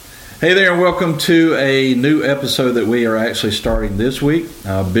Hey there, and welcome to a new episode that we are actually starting this week.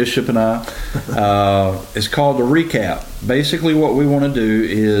 Bishop and I. It's called The Recap. Basically, what we want to do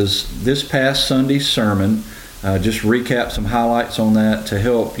is this past Sunday's sermon, just recap some highlights on that to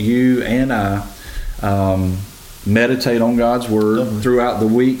help you and I meditate on God's Word throughout the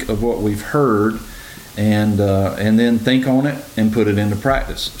week of what we've heard, and then think on it and put it into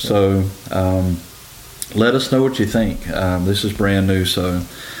practice. So let us know what you think. This is brand new, so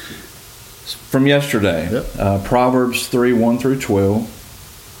from yesterday, Proverbs 3, 1 through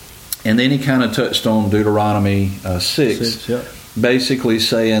 12, and then he kind of touched on Deuteronomy 6, basically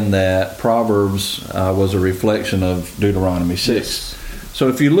saying that Proverbs was a reflection of Deuteronomy 6. Yes. So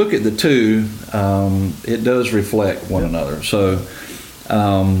if you look at the two, it does reflect one another. So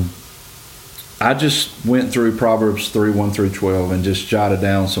I just went through Proverbs 3, 1 through 12 and just jotted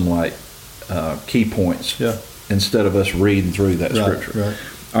down some key points instead of us reading through that scripture. Right.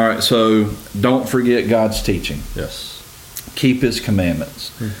 All right, so don't forget God's teaching. Yes. Keep His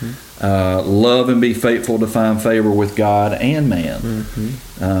commandments. Love and be faithful to find favor with God and man.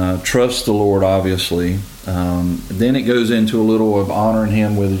 Trust the Lord, obviously. Then it goes into a little of honoring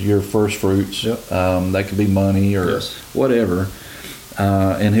Him with your first fruits. That could be money or whatever.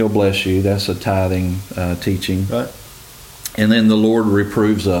 And He'll bless you. That's a tithing teaching. Right. And then the Lord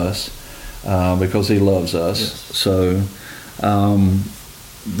reproves us because He loves us. Yes. So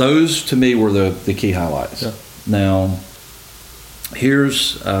those to me were the key highlights. Now,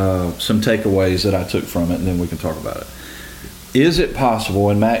 here's some takeaways that I took from it, and then we can talk about it. Is it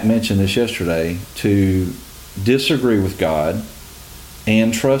possible, and Mac mentioned this yesterday, to disagree with God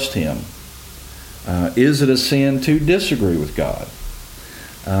and trust Him? Is it a sin to disagree with God?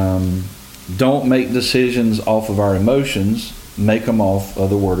 Don't make decisions off of our emotions. Make them off of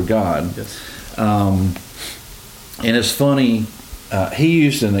the Word of God. Yes. And it's funny, he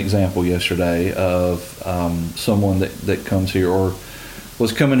used an example yesterday of someone that comes here or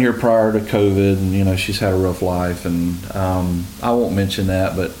was coming here prior to COVID, and she's had a rough life, and I won't mention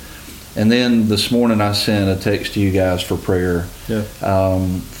that, and then this morning I sent a text to you guys for prayer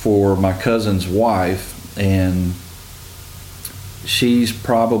for my cousin's wife, and she's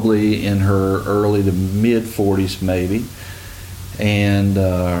probably in her early to mid 40s maybe, and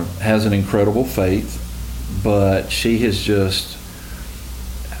has an incredible faith, but she has just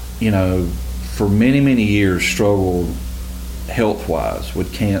for many, many years struggled health-wise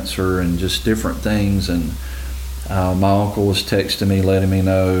with cancer and just different things. And my uncle was texting me, letting me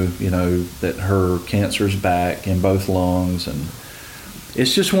know, that her cancer's back in both lungs. And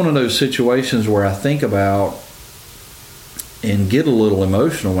it's just one of those situations where I think about and get a little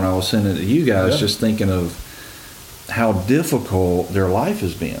emotional when I was sending it to you guys, just thinking of how difficult their life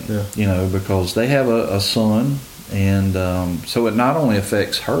has been, because they have a son. And so it not only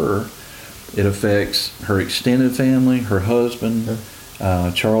affects her, it affects her extended family, her husband.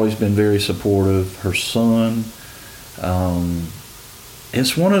 Charlie's been very supportive. Her son.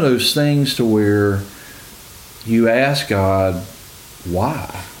 It's one of those things to where you ask God,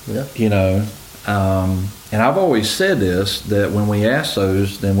 why? And I've always said this, that when we ask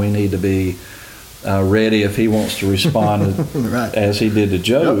those, then we need to be ready if He wants to respond as He did to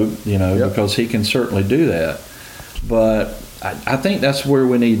Job, because He can certainly do that. But I think that's where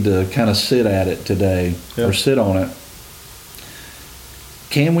we need to kind of sit at it today, or sit on it.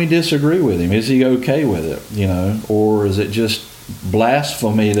 Can we disagree with Him? Is He okay with it? Or is it just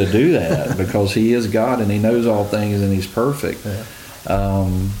blasphemy to do that? Because He is God and He knows all things and He's perfect.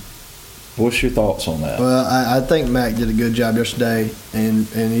 What's your thoughts on that? Well, I think Mac did a good job yesterday, and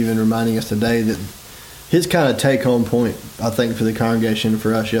even reminding us today that his kind of take-home point, I think, for the congregation,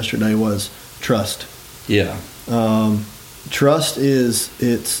 for us yesterday, was trust. Yeah. Trust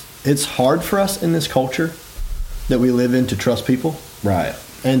it's hard for us in this culture that we live in to trust people. Right.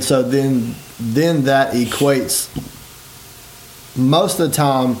 And so then that equates most of the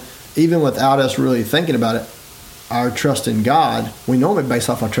time, even without us really thinking about it, our trust in God, we normally base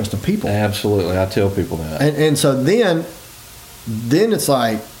off our trust in people. Absolutely. I tell people that. And so then it's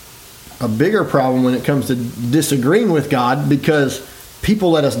like a bigger problem when it comes to disagreeing with God, because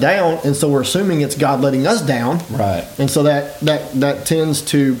people let us down, and so we're assuming it's God letting us down. Right. And so that tends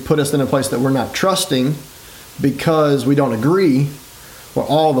to put us in a place that we're not trusting because we don't agree. Well,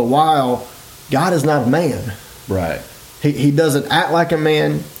 all the while, God is not a man. Right. He doesn't act like a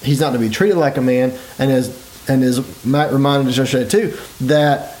man. He's not to be treated like a man. And as Matt reminded us yesterday too,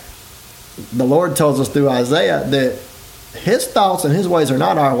 that the Lord tells us through Isaiah that His thoughts and His ways are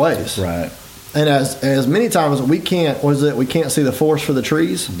not our ways. Right. And as many times we can't see the forest for the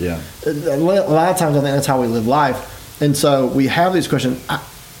trees. Yeah. A lot of times I think that's how we live life. And so we have these questions.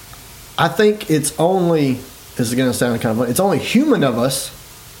 I think it's only, this is going to sound kind of funny, it's only human of us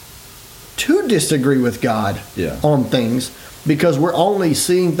to disagree with God Yeah. on things, because we're only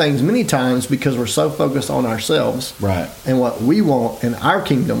seeing things many times because we're so focused on ourselves Right. and what we want in our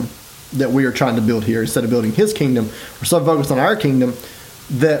kingdom that we are trying to build here instead of building his kingdom. We're so focused on our kingdom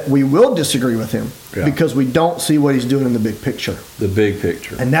that we will disagree with him Yeah. because we don't see what he's doing in the big picture. The big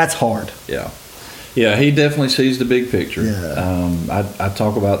picture. And that's hard. Yeah. Yeah, he definitely sees the big picture. Yeah. I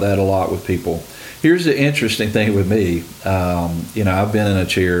talk about that a lot with people. Here's the interesting thing with me. I've been in a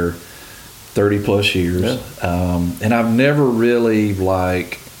chair 30 plus years, and I've never really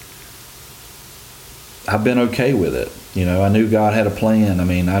I've been okay with it. I knew God had a plan. I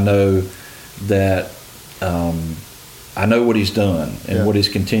mean, I know that I know what he's done and what he's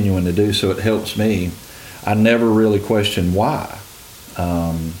continuing to do, so it helps me. I never really question why.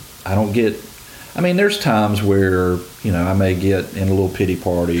 I don't get, there's times where, I may get in a little pity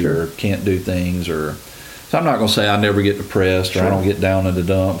party or can't do things, so I'm not going to say I never get depressed or I don't get down in the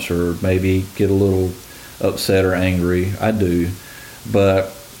dumps or maybe get a little upset or angry. I do,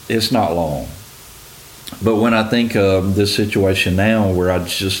 but it's not long. But when I think of this situation now where I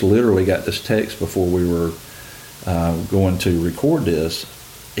just literally got this text before we were going to record this,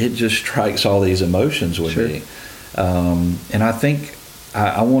 it just strikes all these emotions with me. And I think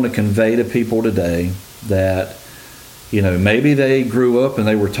I want to convey to people today that, maybe they grew up and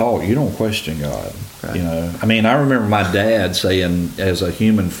they were taught, you don't question God. Right. I remember my dad saying as a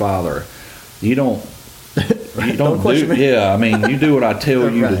human father, you don't Don't question me. Yeah, you do what I tell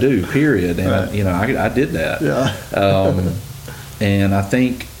you to Right. do, period. And, Right. I did that. Yeah. And I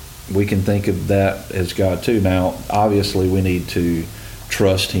think we can think of that as God too. Now, obviously, we need to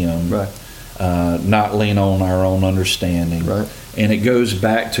trust him, Right. not lean on our own understanding. Right. And it goes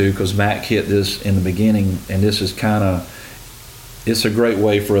back to, because Mac hit this in the beginning, and this is it's a great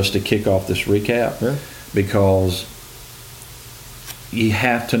way for us to kick off this recap, because you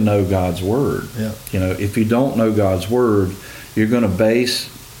have to know God's word. Yeah. If you don't know God's word, you're going to base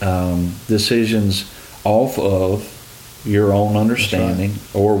decisions off of your own understanding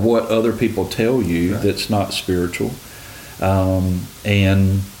or what other people tell you that's not spiritual.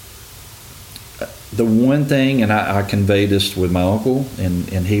 And the one thing, and I convey this with my uncle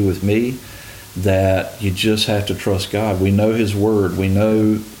and he with me, that you just have to trust God. We know his word. We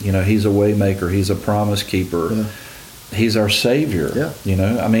know, he's a way maker. He's a promise keeper. Yeah. He's our Savior.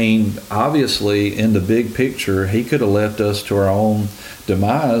 Yeah. Obviously, in the big picture, he could have left us to our own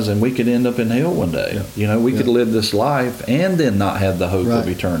demise and we could end up in hell one day. Yeah. We could live this life and then not have the hope of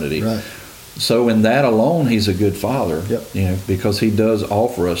eternity. Right. So in that alone, he's a good father, Yep. Because he does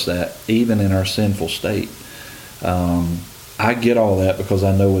offer us that even in our sinful state. I get all that because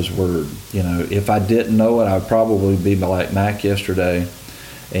I know his word. If I didn't know it, I'd probably be like Mac yesterday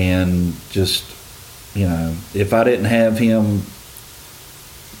and just, if I didn't have him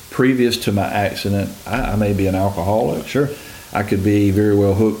previous to my accident, I may be an alcoholic. Sure. I could be very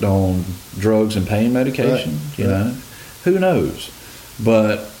well hooked on drugs and pain medication, Right. Who knows?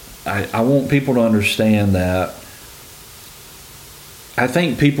 But I want people to understand that I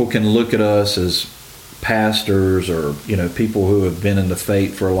think people can look at us as pastors or, people who have been in the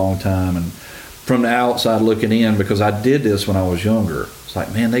faith for a long time and from the outside looking in, because I did this when I was younger. It's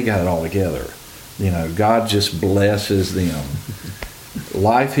like, man, they got it all together. God just blesses them.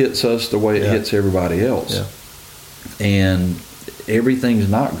 Life hits us the way it hits everybody else. Yeah. And everything's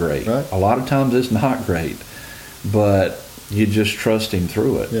not great. Right. A lot of times it's not great, but you just trust him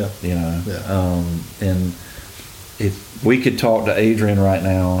through it. Yeah. Yeah. And if we could talk to Adrian right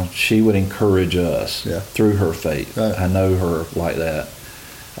now, she would encourage us through her faith. Right. I know her like that.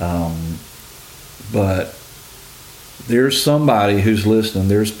 But there's somebody who's listening.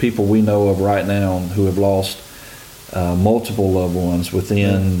 There's people we know of right now who have lost multiple loved ones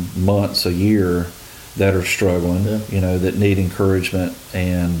within months, a year, that are struggling, that need encouragement.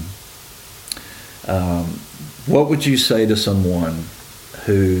 And what would you say to someone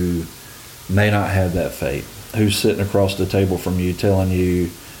who may not have that faith, who's sitting across the table from you telling you,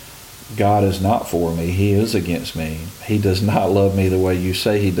 God is not for me, he is against me, he does not love me the way you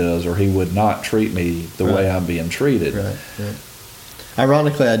say he does, or he would not treat me the way I'm being treated? Right.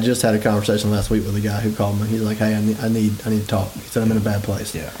 Ironically, I just had a conversation last week with a guy who called me. He's like, "Hey, I need to talk." He said, "I'm in a bad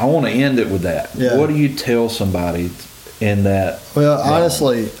place." Yeah, I want to end it with that. Yeah. What do you tell somebody in that? Well,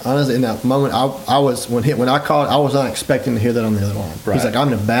 honestly, in that moment, I was when I called, I was not expecting to hear that on the other line. Right. He's like, "I'm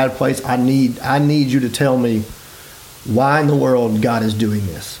in a bad place. I need you to tell me why in the world God is doing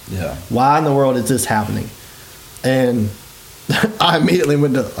this. Yeah. Why in the world is this happening?" And I immediately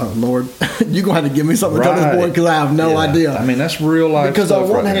went to, oh, Lord, you're going to have to give me something to tell this boy because I have no idea. I mean, that's real life. Because stuff on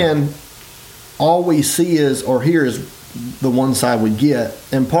one right there. hand, all we see is or hear is the one side we get.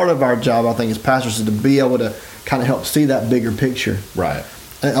 And part of our job, I think, as pastors is to be able to kind of help see that bigger picture. Right.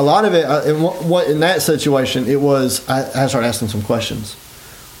 And a lot of it, in that situation, it was, I started asking some questions.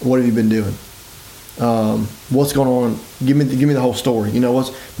 What have you been doing? What's going on? Give me the whole story.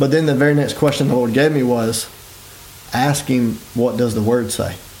 But then the very next question the Lord gave me was, ask him, what does the word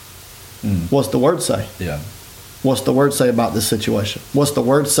say? What's the word say? Yeah. What's the word say about this situation? What's the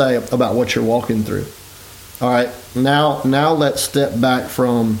word say about what you're walking through? All right, now let's step back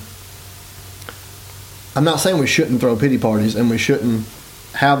from, I'm not saying we shouldn't throw pity parties and we shouldn't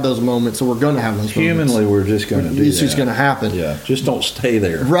have those moments, so we're going to have those moments. Humanly, we're just going to do that. It's just going to happen. Yeah, just don't stay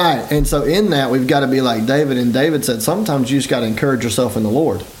there. Right, and so in that, we've got to be like David, and David said, sometimes you just got to encourage yourself in the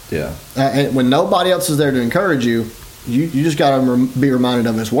Lord. Yeah. And when nobody else is there to encourage you, you just got to be reminded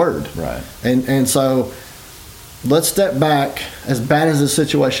of his word. Right. And so let's step back, as bad as this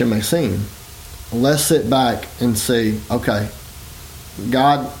situation may seem, let's sit back and see, okay,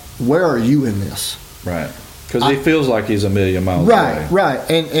 God, where are you in this? Right. Because he feels like he's a million miles away.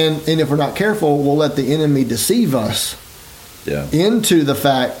 Right. And if we're not careful, we'll let the enemy deceive us into the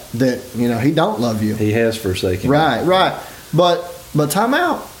fact that, he don't love you. He has forsaken you. Right. But time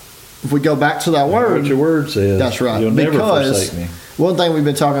out. If we go back to that word. What your word says. That's right. You'll never forsake me. One thing we've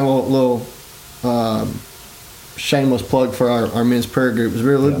been talking a little shameless plug for our men's prayer group. It's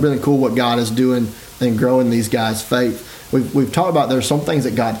really cool what God is doing and growing these guys' faith. We've talked about there's some things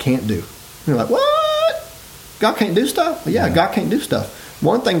that God can't do. You're like, what? God can't do stuff? Well, yeah, God can't do stuff.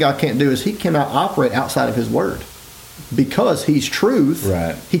 One thing God can't do is he cannot operate outside of his word. Because he's truth,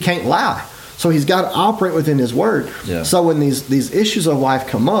 right. He can't lie. So he's got to operate within his word. Yeah. So when these issues of life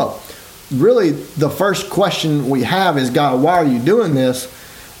come up, really the first question we have is, God, why are you doing this?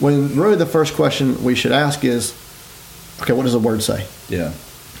 When really the first question we should ask is, okay, what does the word say? Yeah.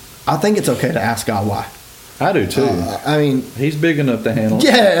 I think it's okay to ask God why. I do too. I mean, he's big enough to handle.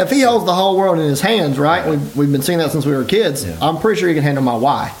 Yeah, if he holds the whole world in his hands, right? We've been seeing that since we were kids. Yeah. I'm pretty sure he can handle my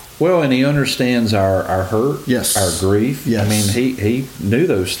why. Well, and he understands our hurt, yes, our grief. Yes. I mean, he knew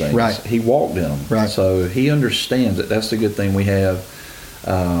those things. Right. He walked in them. Right. So he understands it. That's the good thing we have.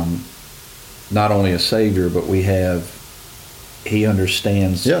 Not only a Savior, but he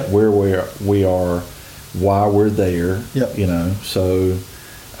understands where we are, why we're there. Yep. So.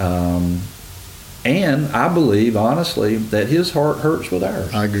 And I believe, honestly, that his heart hurts with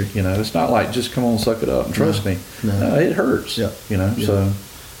ours. I agree. It's not like, just come on, suck it up and trust me. No, it hurts. Yeah. So.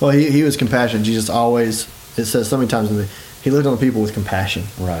 Well, he was compassionate. Jesus always, it says so many times, he looked on the people with compassion.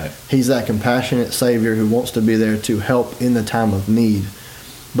 Right. He's that compassionate Savior who wants to be there to help in the time of need.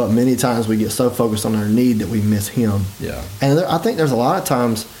 But many times we get so focused on our need that we miss him. Yeah. And I think there's a lot of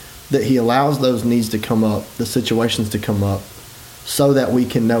times that he allows those needs to come up, the situations to come up, so that we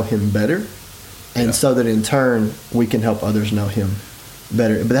can know him better. And so that in turn we can help others know him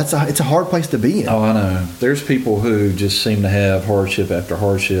better. But it's a hard place to be in. Oh, I know. There's people who just seem to have hardship after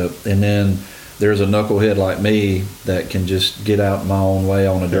hardship, and then there's a knucklehead like me that can just get out my own way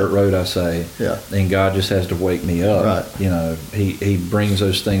on a dirt road, I say. Yeah. And God just has to wake me up. Right. He brings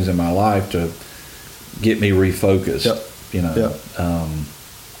those things in my life to get me refocused.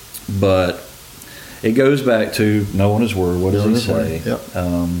 But it goes back to knowing his word. What does he say?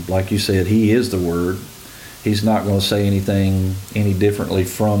 Like you said, he is the word. He's not going to say anything any differently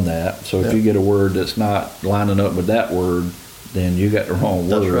from that. So if you get a word that's not lining up with that word, then you got the wrong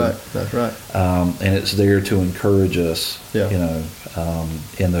word. That's right. And it's there to encourage us, Yeah.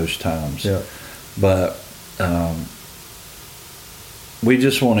 In those times. Yeah. But we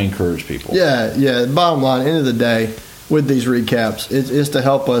just want to encourage people. Yeah. Bottom line, end of the day, with these recaps, it's to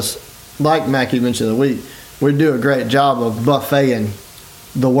help us, like Mackie mentioned the week, we do a great job of buffeting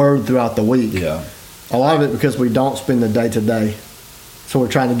the word throughout the week. Yeah. A lot of it because we don't spend the day to day. So we're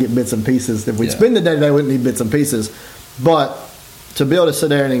trying to get bits and pieces. If we'd spend the day to day, we wouldn't need bits and pieces. But to be able to sit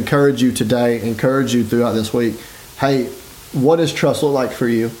there and encourage you today, encourage you throughout this week, hey, what does trust look like for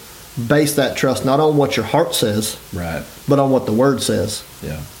you? Base that trust not on what your heart says, right, but on what the word says.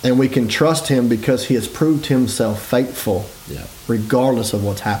 Yeah. And we can trust him because he has proved himself faithful, regardless of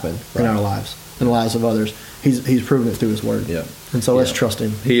what's happened in our lives, in the lives of others. He's proven it through his word. Yeah. And so let's trust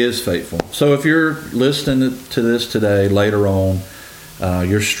him. He is faithful. So if you're listening to this today, later on,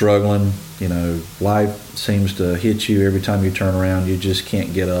 you're struggling, life seems to hit you every time you turn around, you just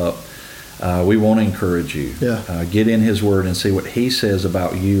can't get up. We want to encourage you. Yeah. Get in his word and see what he says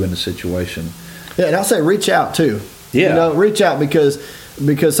about you in the situation. Yeah, and I'll say reach out too. Yeah. Reach out because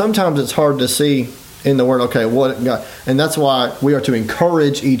sometimes it's hard to see in the Word. Okay, what God, and that's why we are to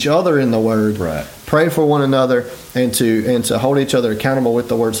encourage each other in the Word. Right. Pray for one another and to hold each other accountable with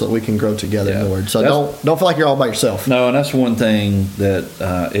the Word so that we can grow together in the Word. So don't feel like you're all by yourself. No, and that's one thing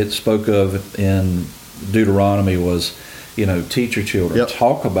that it spoke of in Deuteronomy was, teach your children. Yep.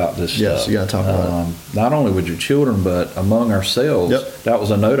 Talk about this stuff. Yes, you got to talk about it. Not only with your children, but among ourselves. Yep. That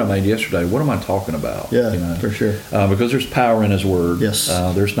was a note I made yesterday. What am I talking about? Yeah, for sure. Because there's power in His Word. Yes.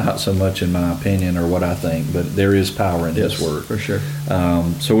 There's not so much in my opinion or what I think, but there is power in His Word. For sure.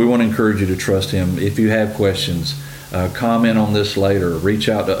 So we want to encourage you to trust Him. If you have questions, comment on this later. Reach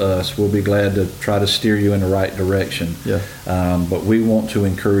out to us. We'll be glad to try to steer you in the right direction. Yeah. But we want to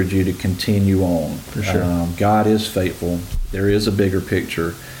encourage you to continue on. For sure. God is faithful. There is a bigger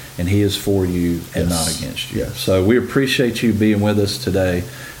picture, and He is for you and not against you. Yes. So we appreciate you being with us today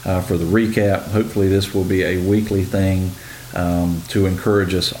for the recap. Hopefully this will be a weekly thing to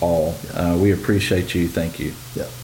encourage us all. We appreciate you. Thank you. Yeah.